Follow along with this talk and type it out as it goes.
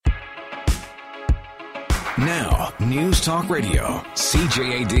Now, News Talk Radio,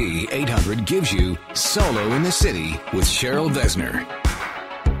 CJAD 800 gives you Solo in the City with Cheryl Besner.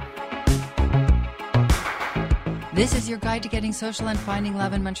 This is your guide to getting social and finding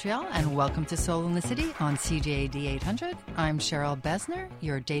love in Montreal, and welcome to Solo in the City on CJAD 800. I'm Cheryl Besner,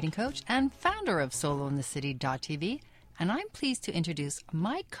 your dating coach and founder of solointhecity.tv, and I'm pleased to introduce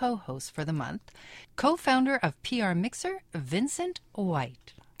my co-host for the month, co-founder of PR Mixer, Vincent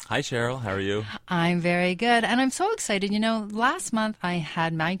White. Hi, Cheryl. How are you? I'm very good, and I'm so excited. You know, last month I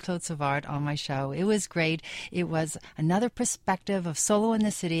had Marie-Claude Savard on my show. It was great. It was another perspective of Solo in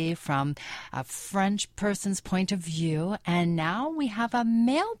the City from a French person's point of view, and now we have a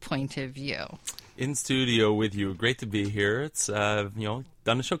male point of view. In studio with you. Great to be here. It's,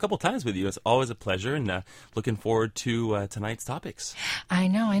 done the show a couple times with you. It's always a pleasure, and looking forward to tonight's topics. I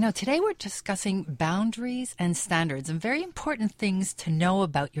know. Today we're discussing boundaries and standards, and very important things to know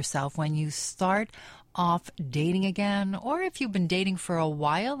about yourself when you start off dating again, or if you've been dating for a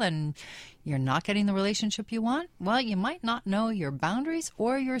while and you're not getting the relationship you want. Well, you might not know your boundaries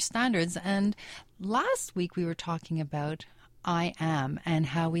or your standards. And last week we were talking about I am and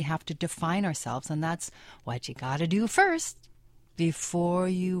how we have to define ourselves, and that's what you got to do first before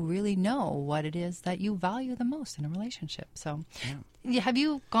you really know what it is that you value the most in a relationship. So have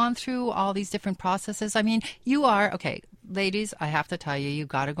you gone through all these different processes? I mean, you are, okay, ladies, I have to tell you, you've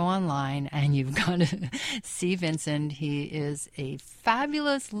got to go online and you've got to see Vincent. He is a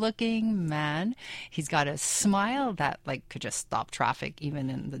fabulous looking man. He's got a smile that could just stop traffic even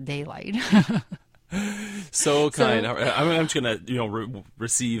in the daylight. So kind. I'm just gonna,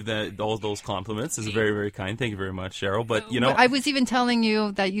 receive all those compliments. It's very, very kind. Thank you very much, Cheryl. But I was even telling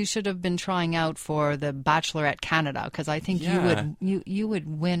you that you should have been trying out for the Bachelorette Canada, because I think you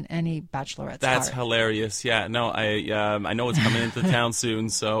would win any Bachelorette's That's heart. hilarious. Yeah. No, I know it's coming into town soon,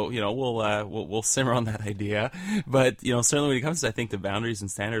 so we'll simmer on that idea. But certainly when it comes to, I think, the boundaries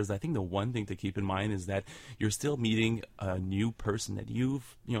and standards, I think the one thing to keep in mind is that you're still meeting a new person that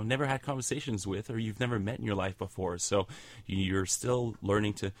you've never had conversations with, or you've never met in your life before. So you're still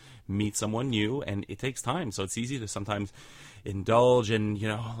learning to meet someone new, and it takes time. So it's easy to sometimes indulge and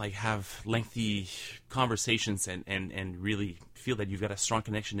have lengthy conversations and really feel that you've got a strong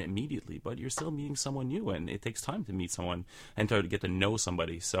connection immediately, but you're still meeting someone new, and it takes time to meet someone and to get to know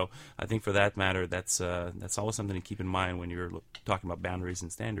somebody. So I think for that matter, that's always something to keep in mind when you're talking about boundaries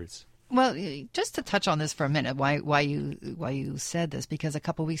and standards. Well, just to touch on this for a minute, why you said this, because a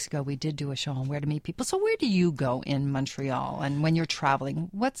couple of weeks ago we did do a show on where to meet people. So where do you go in Montreal, and when you're traveling,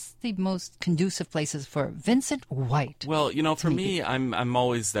 what's the most conducive places for Vincent White? Well, for me, I'm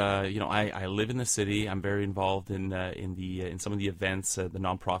always I live in the city. I'm very involved in some of the events, the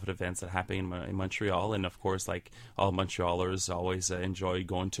nonprofit events that happen in Montreal, and of course, like all Montrealers, always enjoy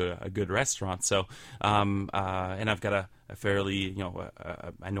going to a good restaurant. So, and I've got a fairly,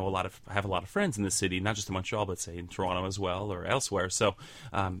 I have a lot of friends in the city, not just in Montreal, but say in Toronto as well or elsewhere. So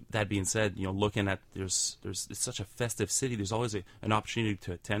that being said, looking at it's such a festive city. There's always an opportunity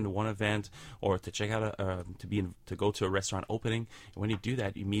to attend one event or to check out to go to a restaurant opening. And when you do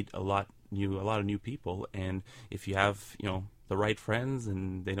that, you meet a lot of new people. And if you have the right friends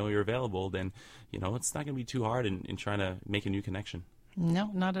and they know you're available, then it's not going to be too hard in trying to make a new connection. No,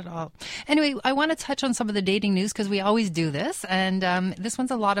 not at all. Anyway, I want to touch on some of the dating news because we always do this. And this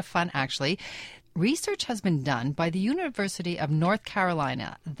one's a lot of fun, actually. Research has been done by the University of North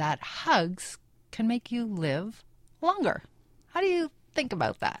Carolina that hugs can make you live longer. How do you think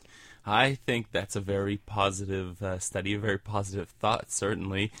about that? I think that's a very positive study, a very positive thought,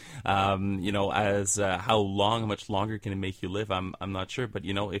 certainly. How much longer can it make you live? I'm not sure. But,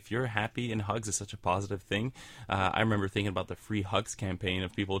 if you're happy and hugs is such a positive thing, I remember thinking about the Free Hugs campaign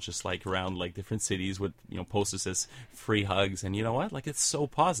of people just around different cities with, posters as free hugs. And you know what? It's so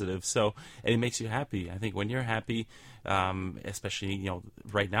positive. So it makes you happy. I think when you're happy, especially,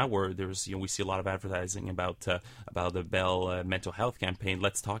 right now where there's, we see a lot of advertising about the Bell mental health campaign,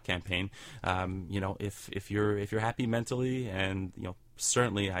 Let's Talk campaign. If you're happy mentally, and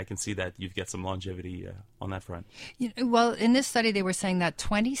certainly I can see that you've got some longevity on that front. Well, in this study they were saying that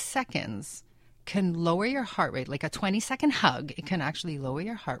 20 seconds can lower your heart rate. Like a 20-second hug, it can actually lower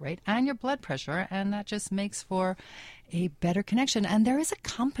your heart rate and your blood pressure, and that just makes for a better connection. And there is a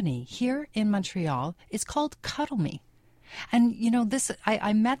company here in Montreal. It's called Cuddle Me. And,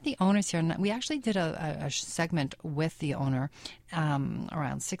 I met the owners here, and we actually did a segment with the owner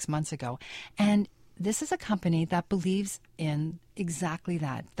around 6 months ago. And this is a company that believes in exactly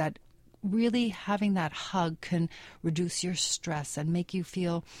that really having that hug can reduce your stress and make you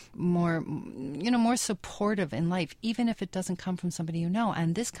feel more supportive in life, even if it doesn't come from somebody you know.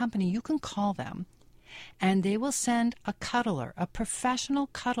 And this company, you can call them and they will send a cuddler, a professional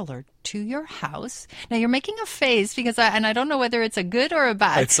cuddler, to your house. Now, you're making a face because I don't know whether it's a good or a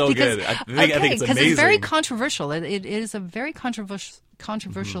bad. It's so good. I think it's amazing. It's very controversial. It is a very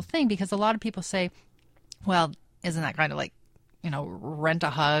controversial thing, because a lot of people say, well, isn't that kind of like, rent a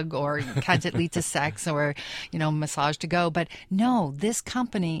hug, or can't it lead to sex, or, massage to go? But no, this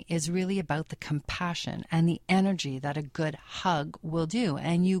company is really about the compassion and the energy that a good hug will do.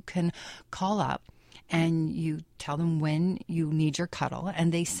 And you can call up and you tell them when you need your cuddle,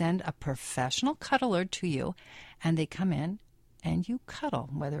 and they send a professional cuddler to you, and they come in and you cuddle,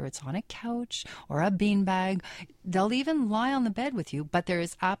 whether it's on a couch or a beanbag. They'll even lie on the bed with you, but there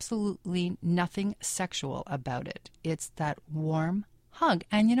is absolutely nothing sexual about it. It's that warm hug.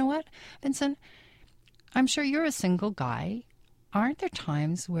 And you know what, Vincent? I'm sure you're a single guy. Aren't there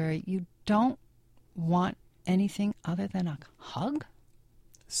times where you don't want anything other than a hug?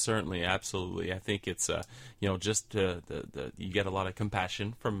 Certainly, absolutely. I think it's just you get a lot of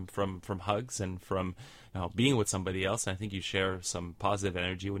compassion from hugs and from being with somebody else. And I think you share some positive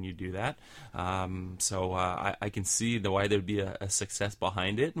energy when you do that. So I can see why there'd be a success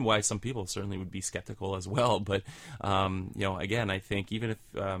behind it, and why some people certainly would be skeptical as well. But again, I think even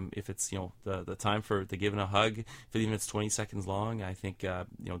if it's the time to give a hug, even if it's 20 seconds long, I think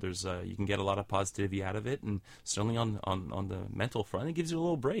there's you can get a lot of positivity out of it, and certainly on the mental front, it gives you a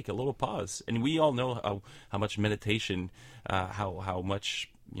little break, a little pause. And we all know how much meditation, how much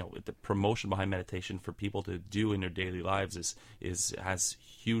the promotion behind meditation for people to do in their daily lives has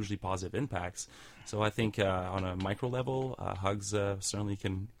hugely positive impacts. So I think on a micro level, hugs certainly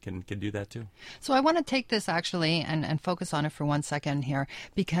can do that too. So I want to take this actually and focus on it for 1 second here,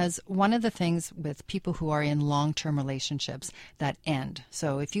 because one of the things with people who are in long-term relationships that end,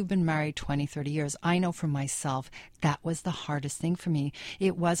 so if you've been married 20, 30 years, I know for myself that was the hardest thing for me.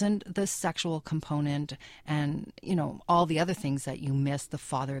 It wasn't the sexual component and, all the other things that you miss, the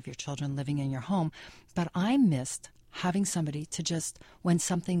father of your children living in your home, but I missed having somebody to just, when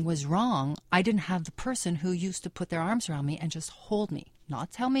something was wrong, I didn't have the person who used to put their arms around me and just hold me,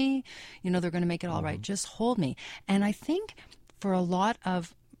 not tell me, they're going to make it all right, just hold me. And I think for a lot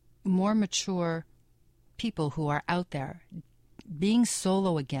of more mature people who are out there being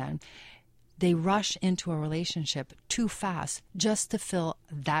solo again, they rush into a relationship too fast just to fill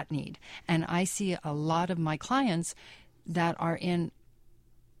that need. And I see a lot of my clients that are in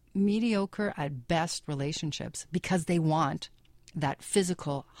mediocre at best relationships because they want that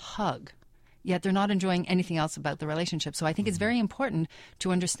physical hug, yet they're not enjoying anything else about the relationship. So I think it's very important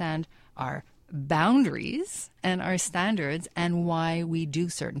to understand our boundaries and our standards and why we do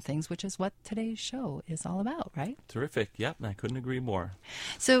certain things, which is what today's show is all about, right? Terrific. Yep, I couldn't agree more.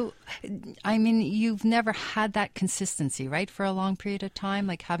 So, I mean, you've never had that consistency, right, for a long period of time,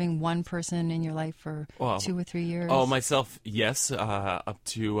 like having one person in your life for 2 or 3 years? Oh, myself, yes, up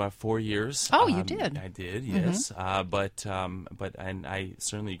to 4 years. Oh, you did? I did, yes. But I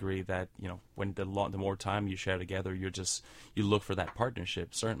certainly agree that, when the more time you share together, you look for that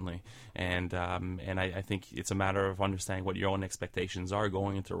partnership, certainly. And I think it's a matter of understanding what your own expectations are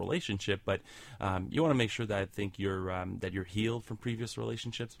going into a relationship. But you want to make sure that I think you're healed from previous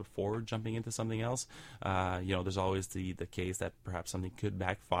relationships before jumping into something else. There's always the case that perhaps something could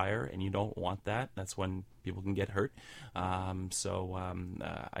backfire, and you don't want that. That's when people can get hurt. I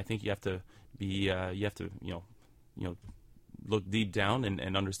think you have to be look deep down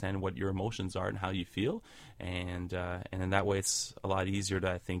and understand what your emotions are and how you feel, and in that way it's a lot easier to,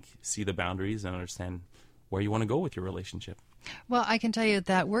 I think, see the boundaries and understand where you want to go with your relationship. Well, I can tell you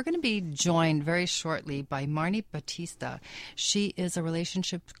that we're going to be joined very shortly by Marnie Batista. She is a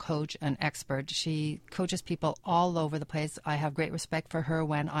relationship coach and expert. She coaches people all over the place. I have great respect for her.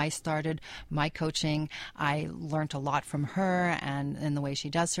 When I started my coaching, I learned a lot from her and in the way she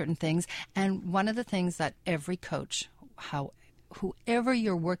does certain things. And one of the things that every coach, whoever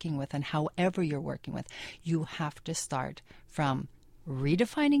you're working with and however you're working with, you have to start from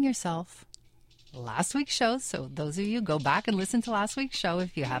redefining yourself. Last week's show, so those of you, go back and listen to last week's show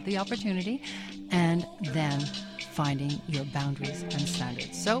if you have the opportunity, and then finding your boundaries and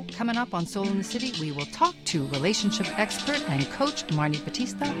standards. So coming up on Soul in the City, we will talk to relationship expert and coach Marnie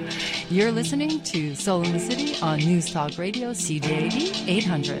Batista. You're listening to Soul in the City on News Talk Radio, CJAD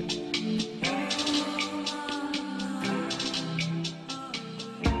 800.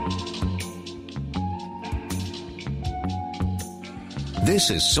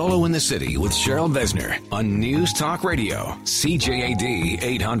 This is Solo in the City with Cheryl Vesner on News Talk Radio, CJAD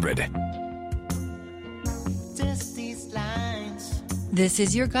 800. This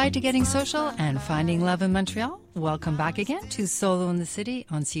is your guide to getting social and finding love in Montreal. Welcome back again to Solo in the City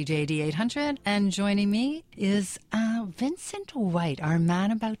on CJAD 800. And joining me is Vincent White, our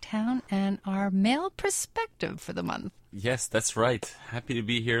man about town and our male perspective for the month. Yes, that's right. Happy to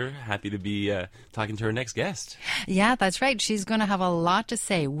be here. Happy to be talking to our next guest. Yeah, that's right. She's going to have a lot to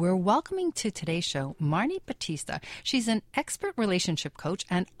say. We're welcoming to today's show Marnie Batista. She's an expert relationship coach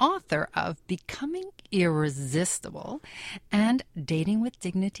and author of Becoming Irresistible and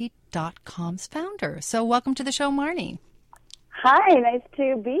DatingWithDignity.com's founder. So welcome to the show, Marnie. Hi, nice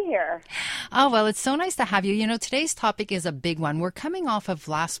to be here. Oh, well, it's so nice to have you. You know, today's topic is a big one. We're coming off of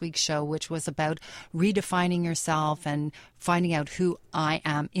last week's show, which was about redefining yourself and finding out who I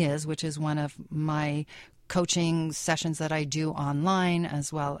am is, which is one of my coaching sessions that I do online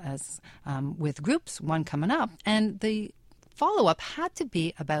as well as with groups, one coming up. And the follow-up had to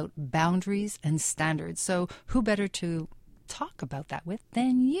be about boundaries and standards. So who better to talk about that with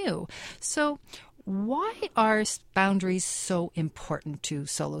than you? So why are boundaries so important to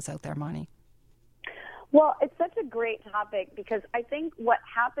solos out there, Marnie? Well, it's such a great topic because I think what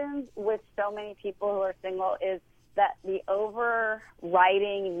happens with so many people who are single is that the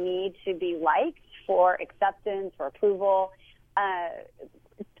overriding need to be liked for acceptance, for approval,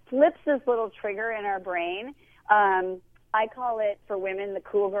 flips this little trigger in our brain. I call it, for women, the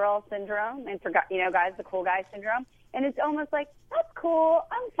cool girl syndrome, and for guys, the cool guy syndrome. And it's almost like, that's cool,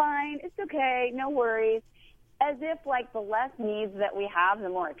 I'm fine, it's okay, no worries. As if, like, the less needs that we have, the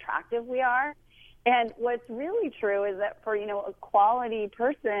more attractive we are. And what's really true is that for, a quality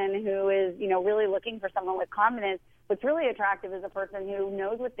person who is, really looking for someone with confidence, what's really attractive is a person who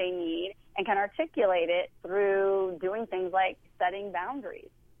knows what they need and can articulate it through doing things like setting boundaries.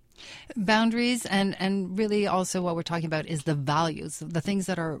 Boundaries and really also what we're talking about is the values, the things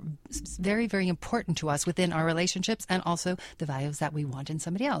that are very, very important to us within our relationships and also the values that we want in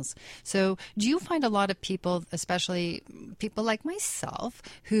somebody else. So do you find a lot of people, especially people like myself,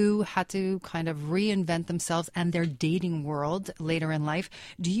 who had to kind of reinvent themselves and their dating world later in life?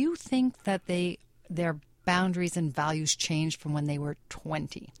 Do you think that their boundaries and values changed from when they were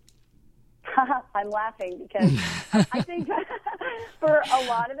 20? I'm laughing because I think for a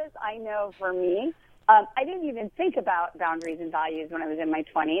lot of us, I know for me, I didn't even think about boundaries and values when I was in my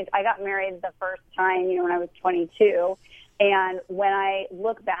 20s. I got married the first time, when I was 22. And when I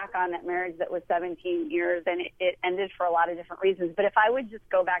look back on that marriage that was 17 years, and it ended for a lot of different reasons. But if I would just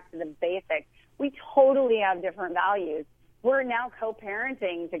go back to the basics, we totally have different values. We're now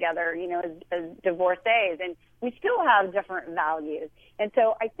co-parenting together, as divorcees, and we still have different values. And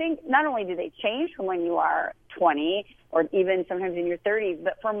so I think not only do they change from when you are 20 or even sometimes in your 30s,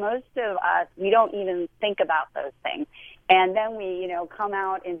 but for most of us, we don't even think about those things. And then we, come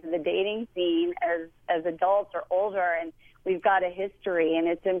out into the dating scene as adults or older, and we've got a history, and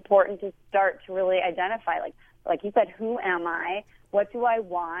it's important to start to really identify, like you said, who am I? What do I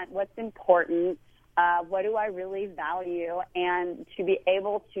want? What's important? What do I really value? And to be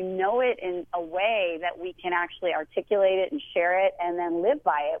able to know it in a way that we can actually articulate it and share it and then live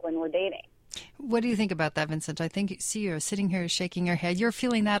by it when we're dating. What do you think about that, Vincent? I think, you're sitting here shaking your head. You're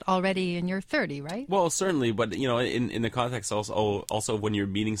feeling that already in your 30, right? Well, certainly, but, in the context also when you're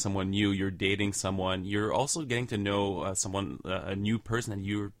meeting someone new, you're dating someone, you're also getting to know someone, a new person, and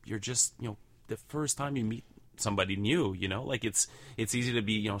you're just, the first time you meet somebody new, like it's easy to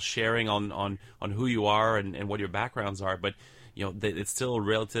be, sharing on who you are and what your backgrounds are, but, it's still a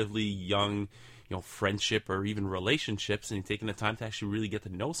relatively young, friendship or even relationships, and you're taking the time to actually really get to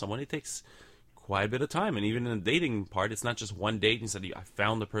know someone. It takes quite a bit of time, and even in the dating part, it's not just one date and you said, I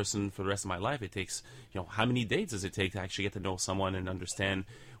found the person for the rest of my life. It takes, how many dates does it take to actually get to know someone and understand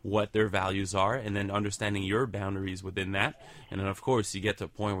what their values are, and then understanding your boundaries within that. And then, of course, you get to a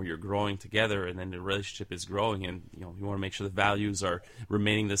point where you're growing together, and then the relationship is growing, and you want to make sure the values are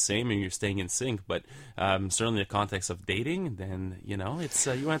remaining the same and you're staying in sync. But certainly in the context of dating, then it's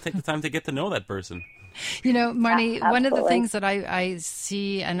you want to take the time to get to know that person. Marnie, one of the things that I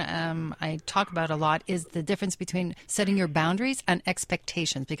see and I talk about a lot is the difference between setting your boundaries and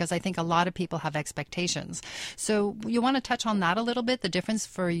expectations, because I think a lot of people have expectations. So you want to touch on that a little bit, the difference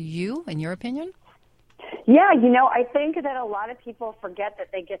for you, in your opinion? Yeah, I think that a lot of people forget that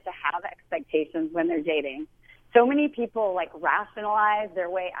they get to have expectations when they're dating. So many people rationalize their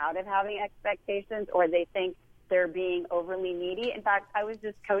way out of having expectations, or they think they're being overly needy. In fact, I was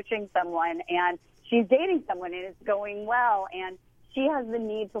just coaching someone, and she's dating someone and it's going well, and she has the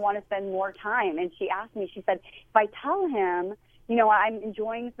need to want to spend more time. And she asked me, she said, if I tell him, I'm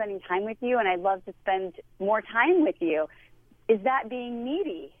enjoying spending time with you and I'd love to spend more time with you, is that being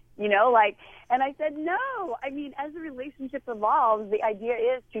needy? And I said, no. I mean, as the relationship evolves, the idea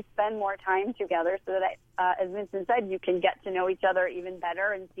is to spend more time together so that, as Vincent said, you can get to know each other even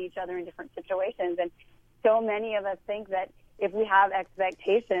better and see each other in different situations. And so many of us think that if we have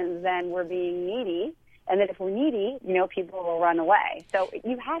expectations, then we're being needy. And that if we're needy, people will run away. So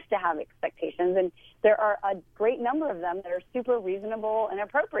you have to have expectations. And there are a great number of them that are super reasonable and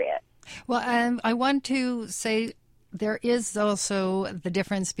appropriate. Well, I want to say there is also the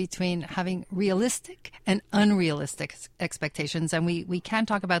difference between having realistic and unrealistic expectations, and we can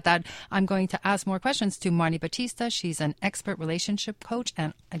talk about that. I'm going to ask more questions to Marnie Battista. She's an expert relationship coach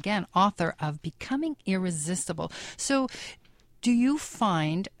and, again, author of Becoming Irresistible. So do you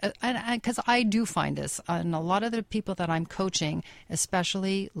find, because I do find this, and a lot of the people that I'm coaching,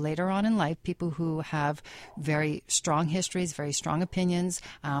 especially later on in life, people who have very strong histories, very strong opinions,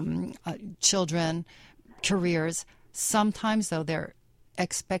 children, careers, sometimes, though, their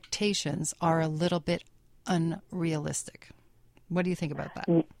expectations are a little bit unrealistic. What do you think about that?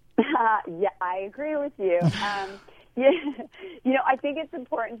 Yeah, I agree with you. I think it's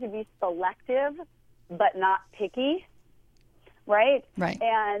important to be selective, but not picky, right? Right.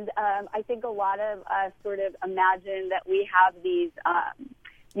 And I think a lot of us sort of imagine that we have these,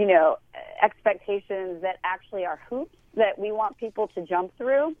 expectations that actually are hoops that we want people to jump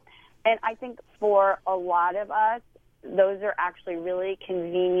through. And I think for a lot of us, those are actually really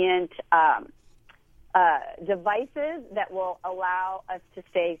convenient devices that will allow us to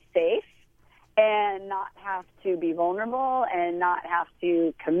stay safe and not have to be vulnerable and not have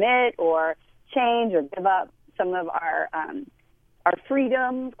to commit or change or give up some of our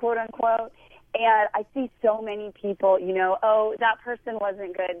freedoms, quote unquote. And I see so many people, that person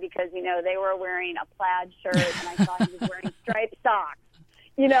wasn't good because, they were wearing a plaid shirt and I thought he was wearing striped socks,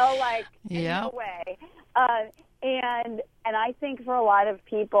 no way. And I think for a lot of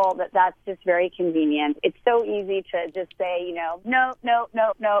people that's just very convenient. It's so easy to just say, no.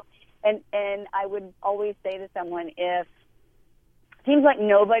 And I would always say to someone, if it seems like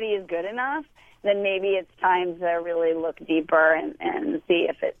nobody is good enough, then maybe it's time to really look deeper and see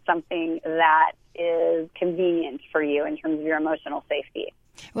if it's something that is convenient for you in terms of your emotional safety.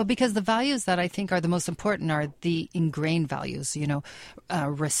 Well, because the values that I think are the most important are the ingrained values,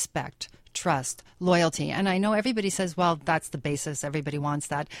 respect, trust, loyalty. And I know everybody says, well, that's the basis. Everybody wants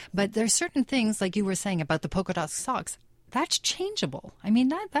that. But there's certain things, like you were saying about the polka dot socks, that's changeable. I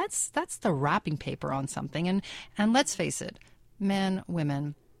mean, that's the wrapping paper on something. And let's face it, men,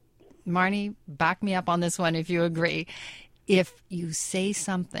 women, Marnie, back me up on this one if you agree. If you say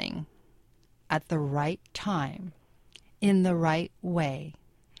something at the right time, in the right way,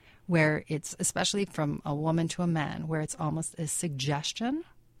 where it's, especially from a woman to a man, where it's almost a suggestion,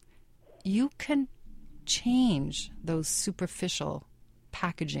 you can change those superficial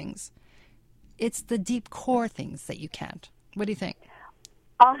packagings. It's the deep core things that you can't. What do you think?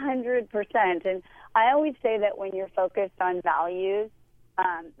 100%. And I always say that when you're focused on values,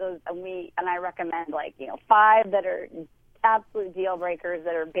 I recommend 5 that are absolute deal breakers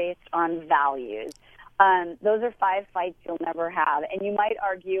that are based on values. Those are 5 fights you'll never have. And you might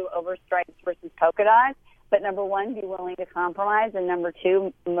argue over stripes versus polka dots, but number 1, be willing to compromise. And number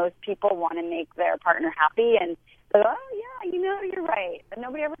 2, most people want to make their partner happy. And so, you're right. But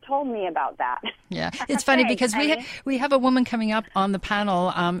nobody ever told me about that. Yeah, it's funny because we have a woman coming up on the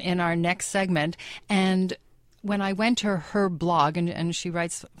panel in our next segment. And when I went to her blog, and she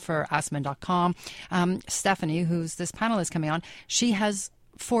writes for AskMen.com, Stephanie, who's this panelist coming on, she has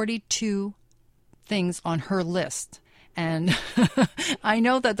 42 things on her list. And I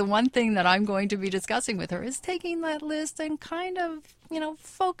know that the one thing that I'm going to be discussing with her is taking that list and kind of,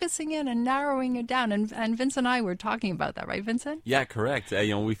 focusing in and narrowing it down. And Vince and I were talking about that, right, Vincent? Yeah, correct.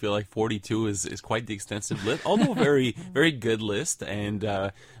 We feel like 42 is quite the extensive list, although a very, very good list. And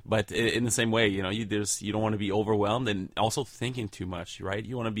but in the same way, you don't want to be overwhelmed and also thinking too much, right?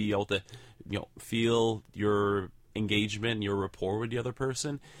 You want to be able to, feel your engagement, your rapport with the other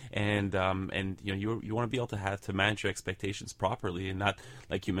person, and you want to be able to manage your expectations properly, and not,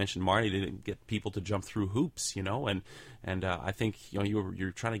 like you mentioned, Marty, to get people to jump through hoops, and I think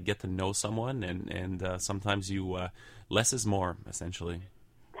you're trying to get to know someone, and sometimes less is more, essentially.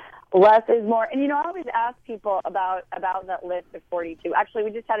 Less is more. And, I always ask people about that list of 42. Actually,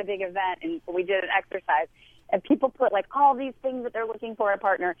 we just had a big event, and we did an exercise, and people put, all these things that they're looking for in a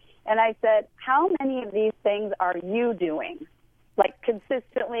partner. And I said, how many of these things are you doing,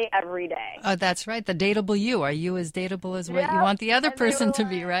 consistently every day? Oh, that's right. The dateable you. Are you as dateable as what you want the other person to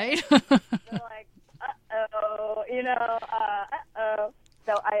be, right? They're like, uh-oh,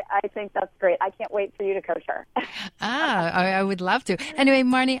 So I think that's great. I can't wait for you to coach her. I would love to. Anyway,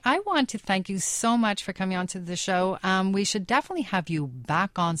 Marnie, I want to thank you so much for coming on to the show. We should definitely have you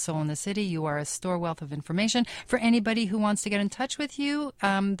back on Soul in the City. You are a store wealth of information. For anybody who wants to get in touch with you,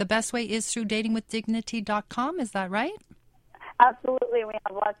 the best way is through datingwithdignity.com. Is that right? Absolutely. We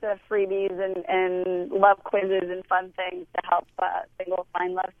have lots of freebies and love quizzes and fun things to help singles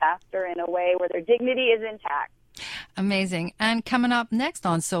find love faster in a way where their dignity is intact. Amazing. And coming up next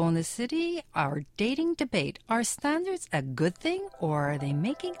on Soul in the City, our dating debate. Are standards a good thing, or are they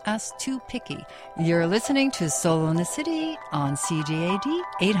making us too picky? You're listening to Soul in the City on CJAD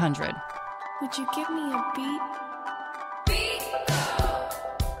 800. Would you give me a beat?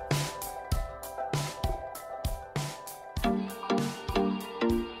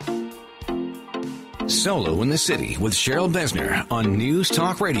 Solo in the City with Cheryl Besner on News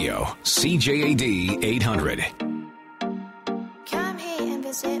Talk Radio, CJAD 800. Come here and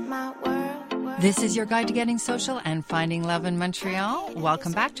visit my world. This is your guide to getting social and finding love in Montreal.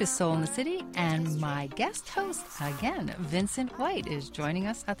 Welcome back to Soul in the City. And my guest host, again, Vincent White, is joining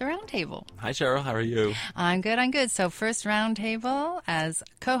us at the round table. Hi, Cheryl. How are you? I'm good. So first round table as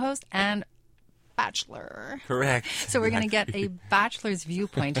co-host and bachelor. Correct. So we're going to get a bachelor's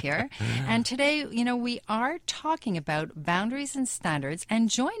viewpoint here. And today, we are talking about boundaries and standards. And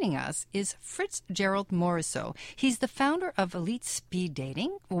joining us is Fritz Gerald Morisseau. He's the founder of Elite Speed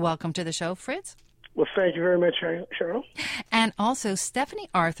Dating. Welcome to the show, Fritz. Well, thank you very much, Cheryl. And also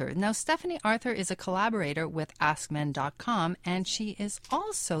Stephanie Arthur. Now, Stephanie Arthur is a collaborator with AskMen.com, and she is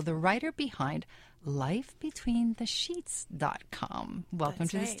also the writer behind LifeBetweenTheSheets.com. Welcome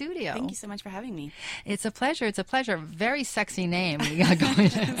to the studio. Thank you so much for having me. It's a pleasure. Very sexy name we got going.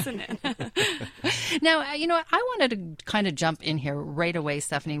 Isn't it? Now, I wanted to kind of jump in here right away,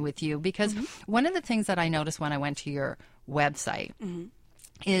 Stephanie, with you, because one of the things that I noticed when I went to your website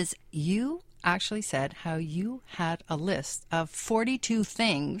is you actually said how you had a list of 42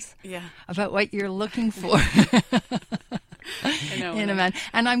 things about what you're looking for. In a man.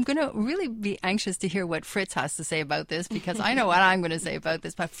 And I'm going to really be anxious to hear what Fritz has to say about this, because I know what I'm going to say about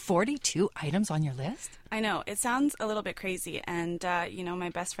this. But 42 items on your list? I know. It sounds a little bit crazy. And, my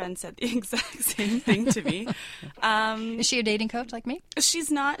best friend said the exact same thing to me. Is she a dating coach like me?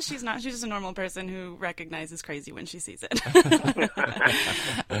 She's not. She's just a normal person who recognizes crazy when she sees it.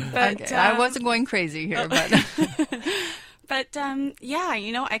 But, okay. I wasn't going crazy here, but... But,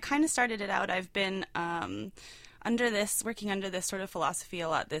 I kind of started it out. I've been... working under this sort of philosophy a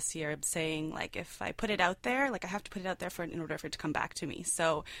lot this year, saying, like, if I put it out there, like, I have to put it out there in order for it to come back to me.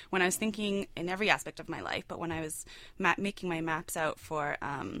 So when I was thinking in every aspect of my life, but when I was making my maps out for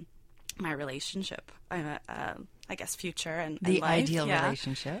my relationship, I guess future and the life, ideal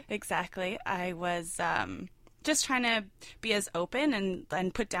relationship. Exactly. I was just trying to be as open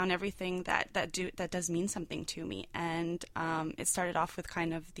and put down everything that does mean something to me. And it started off with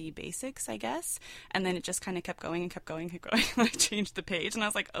kind of the basics, I guess, and then it just kind of kept going. And I changed the page, and I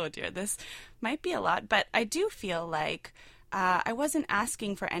was like, oh dear, this might be a lot. But I do feel like I wasn't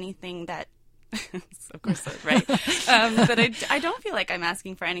asking for anything that of course, right. But I don't feel like I'm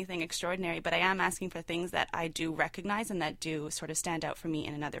asking for anything extraordinary, but I am asking for things that I do recognize and that do sort of stand out for me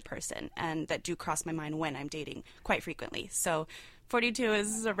in another person, and that do cross my mind when I'm dating quite frequently. So 42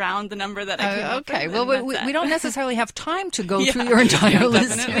 is around the number that I came up with. Okay, well, we don't necessarily have time to go through your entire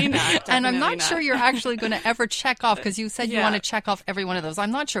list. Definitely not. And I'm not sure you're actually going to ever check off, because you said you want to check off every one of those.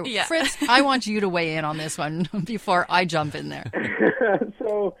 I'm not sure. Yeah. Fritz, I want you to weigh in on this one before I jump in there.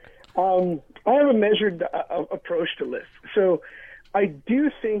 So I have a measured approach to lists. So I do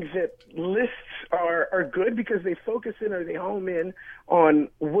think that lists are good because they focus in, or they home in on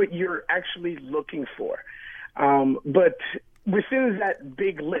what you're actually looking for. But within that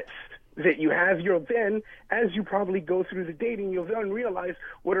big list that you have, you'll then, as you probably go through the dating, you'll then realize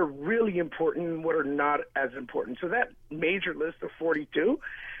what are really important and what are not as important. So that major list of 42,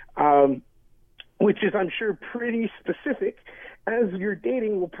 which is, I'm sure, pretty specific, as you're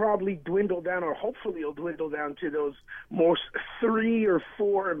dating, will probably dwindle down, or hopefully it'll dwindle down to those most 3 or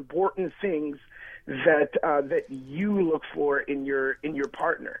 4 important things that you look for in your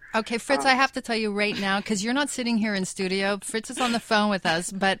partner. Okay, Fritz, I have to tell you right now, because you're not sitting here in studio. Fritz is on the phone with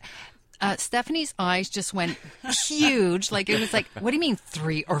us, but Stephanie's eyes just went huge. Like, it was like, what do you mean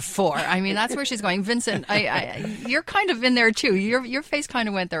 3 or 4? I mean, that's where she's going. Vincent, you're kind of in there too. Your face kind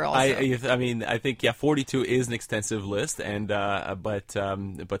of went there also. I think 42 is an extensive list, and but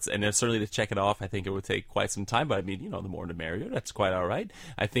certainly to check it off, I think it would take quite some time. But I mean, the more the merrier. That's quite all right.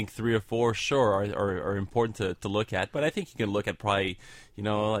 I think 3 or 4, sure, are important to look at. But I think you can look at probably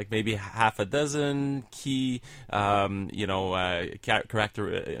like maybe half a dozen key,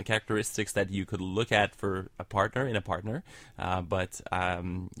 characteristics that you could look at for a partner in a partner. I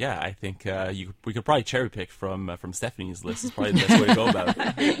think we could probably cherry pick from Stephanie's list. Is probably the best way to go about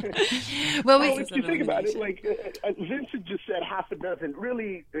it. Well, if you think about it, like Vincent just said, half a dozen.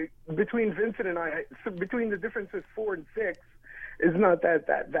 Really, between Vincent and I, so between the differences 4 and 6 is not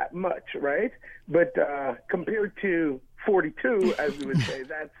that much, right? But compared to 42, as we would say,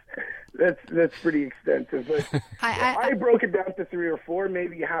 that's pretty extensive. But I broke it down to 3 or 4,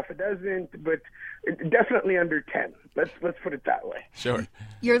 maybe half a dozen, but definitely under 10. Let's put it that way. Sure.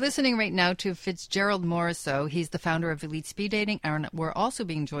 You're listening right now to Fitzgerald Morisseau. He's the founder of Elite Speed Dating, and we're also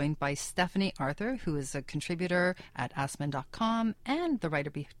being joined by Stephanie Arthur, who is a contributor at Aspen.com and the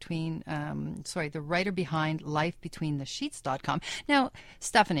writer behind LifeBetweenTheSheets.com. Now,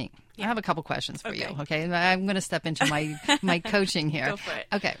 Stephanie, I have a couple questions for you. Okay, I'm going to step into my coaching here. Go for it.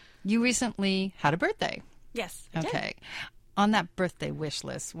 Okay, you recently had a birthday. Yes. I did. Okay, on that birthday wish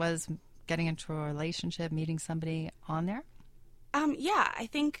list was getting into a relationship, meeting somebody on there? Yeah, I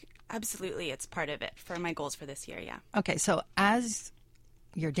think absolutely it's part of it for my goals for this year, yeah. Okay, so as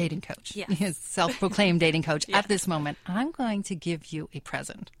your dating coach, Yes. self-proclaimed dating coach, Yes. at this moment, I'm going to give you a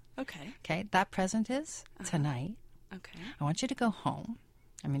present. Okay. Okay, that present is tonight. Okay. I want you to go home.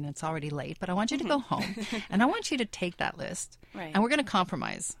 I mean, it's already late, but I want you to go home. And I want you to take that list. Right. And we're going to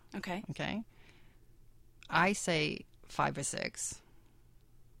compromise. Okay. Okay? I say 5 or 6.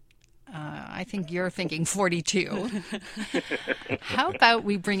 I think you're thinking 42. How about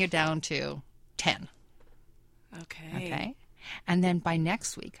we bring it down to 10? Okay. Okay? And then by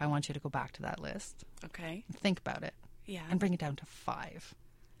next week, I want you to go back to that list, Okay. think about it, Yeah. and bring it down to 5.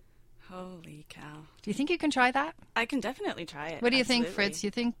 Holy cow. Do you think you can try that? I can definitely try it. What do you think, absolutely. Fritz?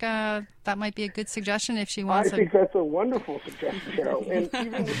 You think that might be a good suggestion if she I wants think that's a wonderful suggestion, Cheryl. And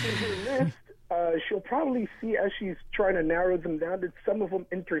even within her list, she'll probably see as she's trying to narrow them down that some of them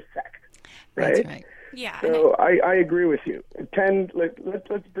intersect. Right? That's right. Yeah. So I agree with you. 10.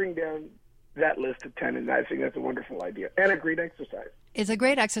 Let's bring down that list to 10, and I think that's a wonderful idea and a great exercise. It's a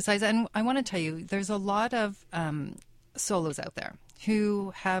great exercise, and I want to tell you, there's a lot of solos out there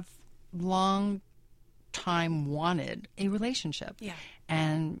who have long time wanted a relationship. Yeah.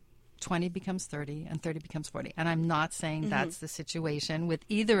 And 20 becomes 30 and 30 becomes 40. And I'm not saying that's the situation with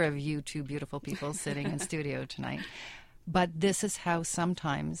either of you two beautiful people sitting in studio tonight. But this is how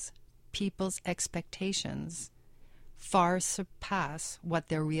sometimes people's expectations far surpass what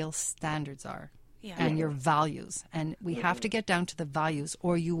their real standards are. Yeah. And your values. And we have to get down to the values,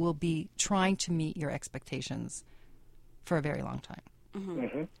 or you will be trying to meet your expectations for a very long time.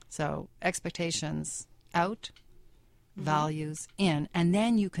 So expectations out, values in, and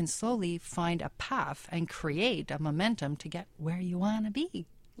then you can slowly find a path and create a momentum to get where you want to be.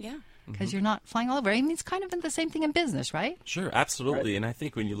 Yeah. Because you're not flying all over. I mean, it's kind of the same thing in business, right? Sure, absolutely. And I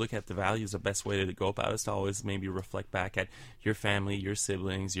think when you look at the values, the best way to go about it is to always maybe reflect back at your family, your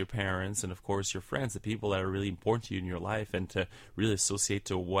siblings, your parents, and of course your friends, the people that are really important to you in your life, and to really associate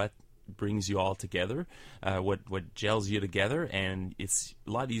to what brings you all together, what gels you together. And it's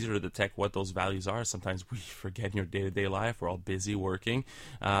a lot easier to detect what those values are. Sometimes we forget in your day-to-day life. We're all busy working,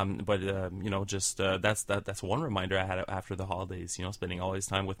 but that's one reminder I had after the holidays, spending all this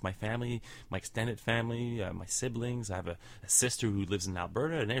time with my family, my extended family, my siblings. I have a sister who lives in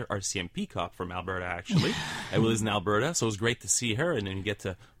Alberta, an RCMP cop from Alberta, actually, who lives in Alberta. So it was great to see her, and then you get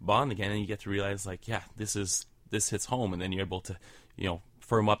to bond again, and you get to realize, like, yeah, this hits home, and then you're able to,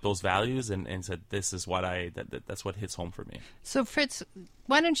 firm up those values and said, this is what that's what hits home for me. So Fritz,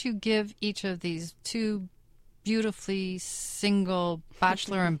 why don't you give each of these two beautifully single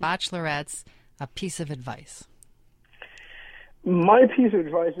bachelor and bachelorettes a piece of advice? My piece of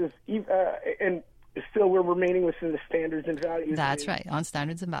advice is, and still we're remaining within the standards and values. That's right, on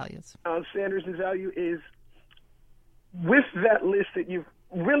standards and values. On standards and value is, with that list, that you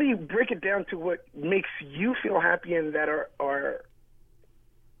really break it down to what makes you feel happy and that are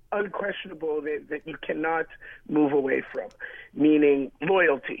unquestionable, that you cannot move away from, meaning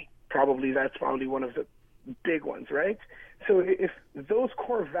loyalty. That's probably one of the big ones, right? So if those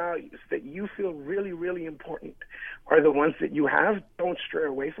core values that you feel really, really important are the ones that you have, don't stray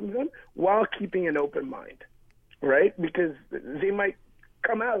away from them while keeping an open mind, right? Because they might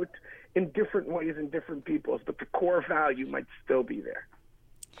come out in different ways in different peoples, but the core value might still be there.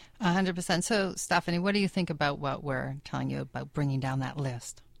 100%. So, Stephanie, what do you think about what we're telling you about bringing down that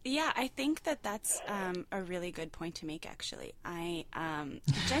list? Yeah, I think that's a really good point to make, actually. I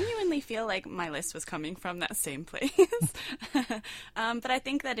genuinely feel like my list was coming from that same place. But I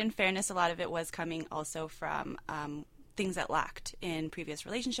think that in fairness, a lot of it was coming also from things that lacked in previous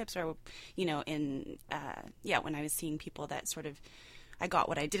relationships, or, you know, in, when I was seeing people that sort of, I got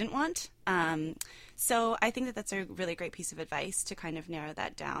what I didn't want. So I think that that's a really great piece of advice to kind of narrow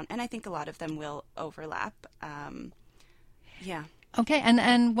that down. And I think a lot of them will overlap. Okay,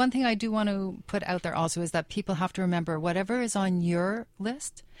 and one thing I do want to put out there also is that people have to remember whatever is on your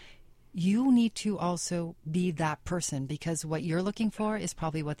list, you need to also be that person, because what you're looking for is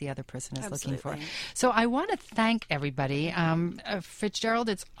probably what the other person is looking for. So I want to thank everybody. Fitzgerald,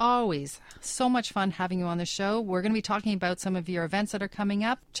 it's always so much fun having you on the show. We're going to be talking about some of your events that are coming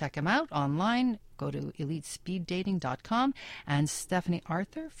up. Check them out online. Go to elitespeeddating.com, and Stephanie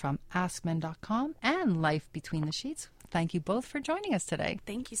Arthur from askmen.com and Life Between the Sheets. Thank you both for joining us today.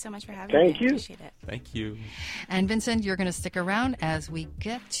 Thank you so much for having me. Thank you. I appreciate it. Thank you. And Vincent, you're going to stick around as we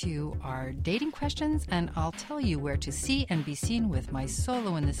get to our dating questions, and I'll tell you where to see and be seen with my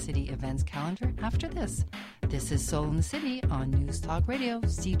Solo in the City events calendar after this. This is Solo in the City on News Talk Radio,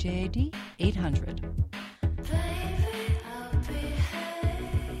 CJAD 800. Baby, I'll behave.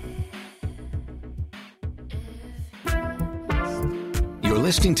 You're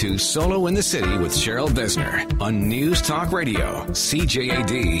listening to Solo in the City with Cheryl Besner on News Talk Radio,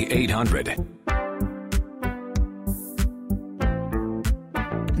 CJAD 800.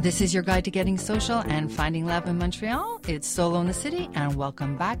 This is your guide to getting social and finding love in Montreal. It's Solo in the City, and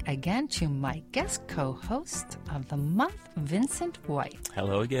welcome back again to my guest co-host of the month, Vincent White.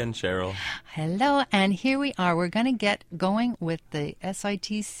 Hello again, Cheryl. Hello, and here we are. We're going to get going with the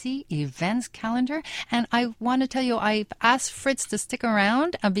SITC events calendar, and I want to tell you, I've asked Fritz to stick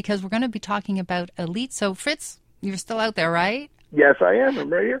around because we're going to be talking about Elite. So, Fritz, you're still out there, right? Yes, I am.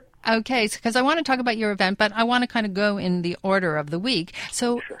 I'm right here. Okay, because I want to talk about your event, but I want to kind of go in the order of the week.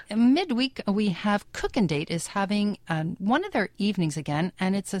 So midweek, we have Cook and Date is having one of their evenings again,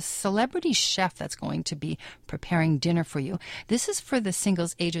 and it's a celebrity chef that's going to be preparing dinner for you. This is for the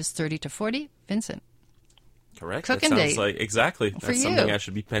singles ages 30 to 40. Vincent. Correct. Cook that and sounds Date. Like exactly. For That's you. something I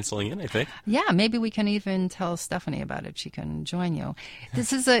should be penciling in, I think. Yeah, maybe we can even tell Stephanie about it. She can join you.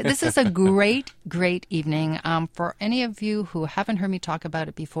 This is a great evening. For any of you who haven't heard me talk about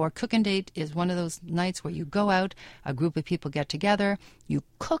it before, Cook and Date is one of those nights where you go out, a group of people get together, you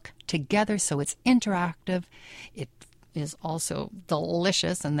cook together, so it's interactive. It is also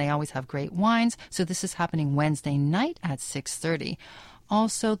delicious, and they always have great wines. So this is happening Wednesday night at 6:30.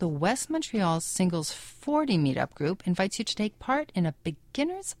 Also, the West Montreal Singles 40 meetup group invites you to take part in a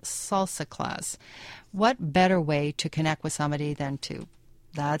beginner's salsa class. What better way to connect with somebody than to,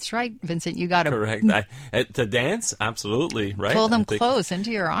 that's right, Vincent, you got to Correct. To dance? Absolutely. Right. pull them I think- close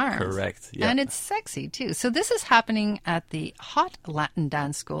into your arms. Correct. Yeah. And it's sexy, too. So this is happening at the Hot Latin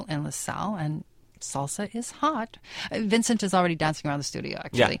Dance School in LaSalle, and salsa is hot. Vincent is already dancing around the studio,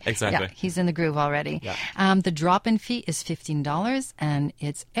 actually. Yeah, exactly. Yeah, he's in the groove already. Yeah. The drop-in fee is $15, and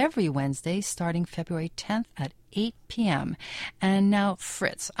it's every Wednesday starting February 10th at 8 p.m. And now,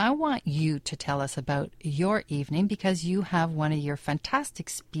 Fritz, I want you to tell us about your evening, because you have one of your fantastic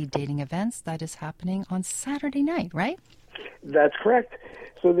speed dating events that is happening on Saturday night, right? That's correct.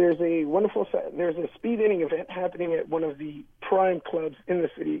 So there's a speed dating event happening at one of the prime clubs in the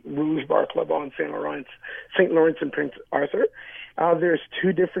city, Rouge Bar Club on St. Lawrence and Prince Arthur. There's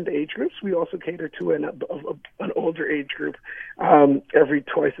two different age groups. We also cater to an older age group every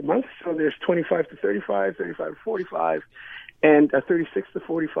twice a month. So there's 25 to 35, 35 to 45, and 36 to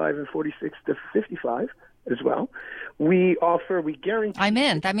 45, and 46 to 55 as well. We guarantee... I'm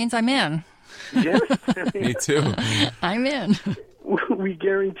in. That means I'm in. Yes. Me too. I'm in. We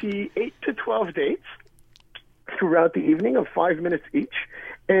guarantee 8 to 12 dates throughout the evening of 5 minutes each.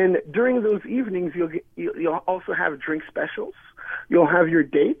 And during those evenings, you'll also have drink specials. You'll have your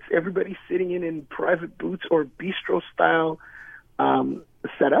dates, everybody sitting in private booths or bistro-style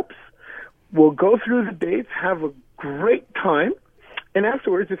setups. We'll go through the dates, have a great time, and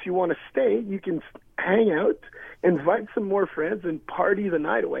afterwards, if you want to stay, you can hang out, invite some more friends, and party the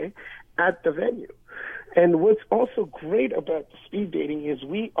night away at the venue. And what's also great about speed dating is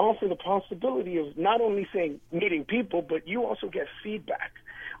we offer the possibility of not only meeting people, but you also get feedback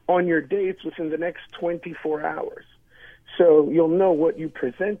on your dates within the next 24 hours. So you'll know what you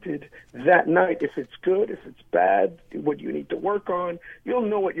presented that night, if it's good, if it's bad, what you need to work on. You'll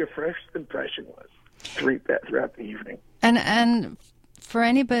know what your first impression was throughout the evening. And for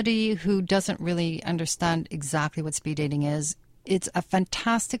anybody who doesn't really understand exactly what speed dating is, it's a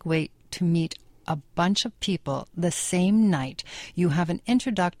fantastic way to meet a bunch of people the same night. You have an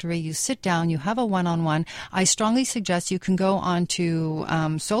introductory, you sit down, you have a one-on-one. I strongly suggest you can go on to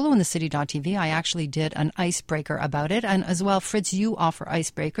solointhecity.tv. I actually did an icebreaker about it. And as well, Fritz, you offer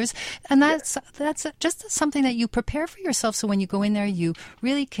icebreakers. And that's just something that you prepare for yourself. So when you go in there, you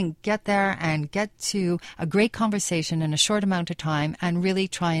really can get there and get to a great conversation in a short amount of time and really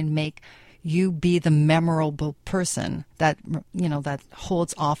try and make you be the memorable person that, you know, that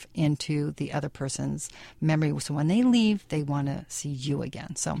holds off into the other person's memory. So when they leave, they want to see you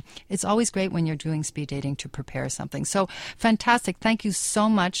again. So it's always great when you're doing speed dating to prepare something. So fantastic. Thank you so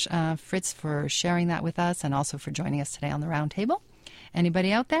much, Fritz, for sharing that with us and also for joining us today on the roundtable.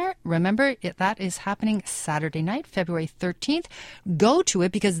 Anybody out there? Remember, that is happening Saturday night, February 13th. Go to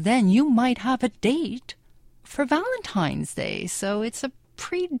it because then you might have a date for Valentine's Day. So it's a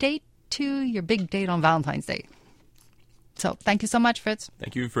pre-date to your big date on Valentine's Day. So thank you so much, Fritz.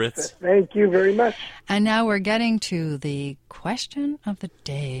 Thank you, Fritz. Thank you very much. And now we're getting to the question of the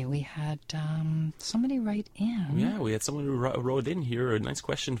day. We had somebody write in. Yeah, we had someone who wrote in here a nice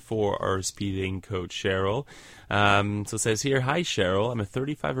question for our speeding coach, Cheryl. So it says here, "Hi, Cheryl. I'm a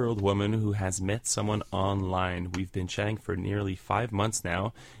 35-year-old woman who has met someone online. We've been chatting for nearly 5 months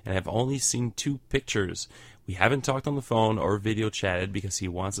now, and I've only seen 2 pictures. We haven't talked on the phone or video chatted because he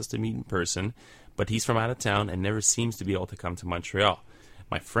wants us to meet in person, but he's from out of town and never seems to be able to come to Montreal.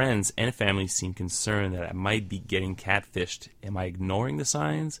 My friends and family seem concerned that I might be getting catfished. Am I ignoring the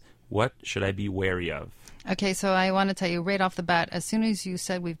signs? What should I be wary of?" Okay, so I want to tell you right off the bat, as soon as you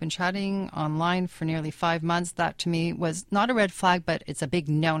said we've been chatting online for nearly 5 months, that to me was not a red flag, but it's a big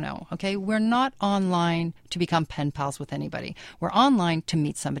no-no, okay? We're not online to become pen pals with anybody. We're online to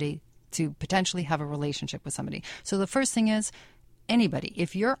meet somebody, to potentially have a relationship with somebody. So the first thing is, anybody,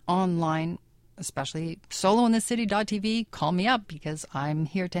 if you're online, especially solointhecity.tv, call me up because I'm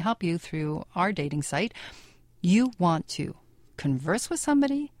here to help you through our dating site. You want to converse with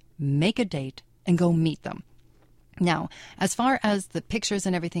somebody, make a date, and go meet them. Now, as far as the pictures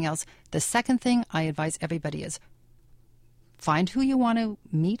and everything else, the second thing I advise everybody is find who you want to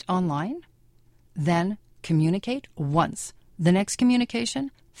meet online, then communicate once. The next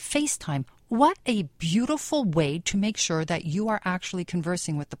communication, FaceTime. What a beautiful way to make sure that you are actually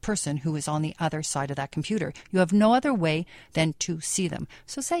conversing with the person who is on the other side of that computer. You have no other way than to see them.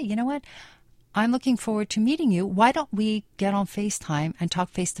 So say, you know what? I'm looking forward to meeting you. Why don't we get on FaceTime and talk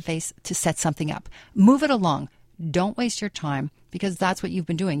face-to-face to set something up? Move it along. Don't waste your time because that's what you've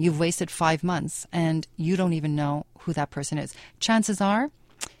been doing. You've wasted 5 months and you don't even know who that person is. Chances are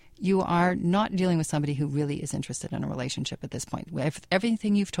you are not dealing with somebody who really is interested in a relationship at this point. With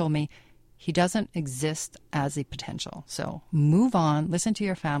everything you've told me, he doesn't exist as a potential. So move on, listen to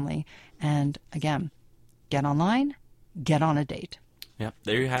your family, and again, get online, get on a date. Yeah,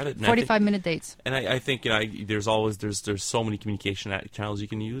 there you have it. 45-minute dates. And I think, you know, there's so many communication channels you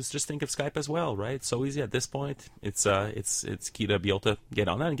can use. Just think of Skype as well, right? It's so easy at this point. It's key to be able to get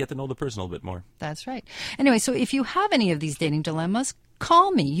on that and get to know the person a little bit more. That's right. Anyway, so if you have any of these dating dilemmas,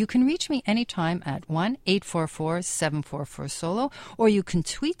 call me. You can reach me anytime at 1-844-744-SOLO, or you can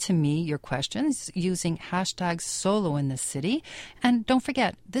tweet to me your questions using hashtag #SoloInTheCity. And don't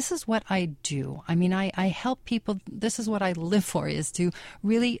forget, this is what I do. I mean, I help people. This is what I live for, is to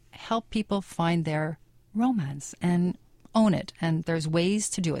really help people find their romance and own it. And there's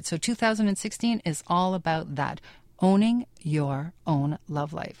ways to do it. So 2016 is all about that. Owning your own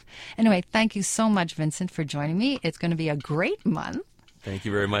love life. Anyway, thank you so much, Vincent, for joining me. It's going to be a great month. Thank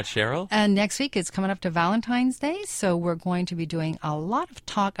you very much, Cheryl. And next week, it's coming up to Valentine's Day, so we're going to be doing a lot of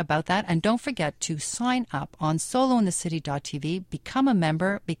talk about that. And don't forget to sign up on solointhecity.tv, become a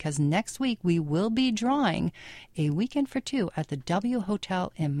member, because next week we will be drawing a weekend for 2 at the W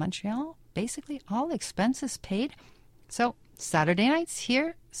Hotel in Montreal. Basically, all expenses paid. So Saturday nights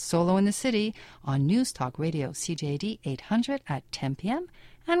here, Solo in the City, on News Talk Radio CJAD 800 at 10 p.m.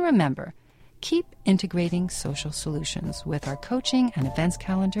 And remember, keep integrating social solutions with our coaching and events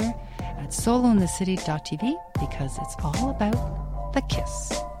calendar at solointhecity.tv because it's all about the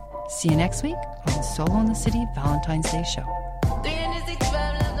kiss. See you next week on the Solo in the City Valentine's Day show.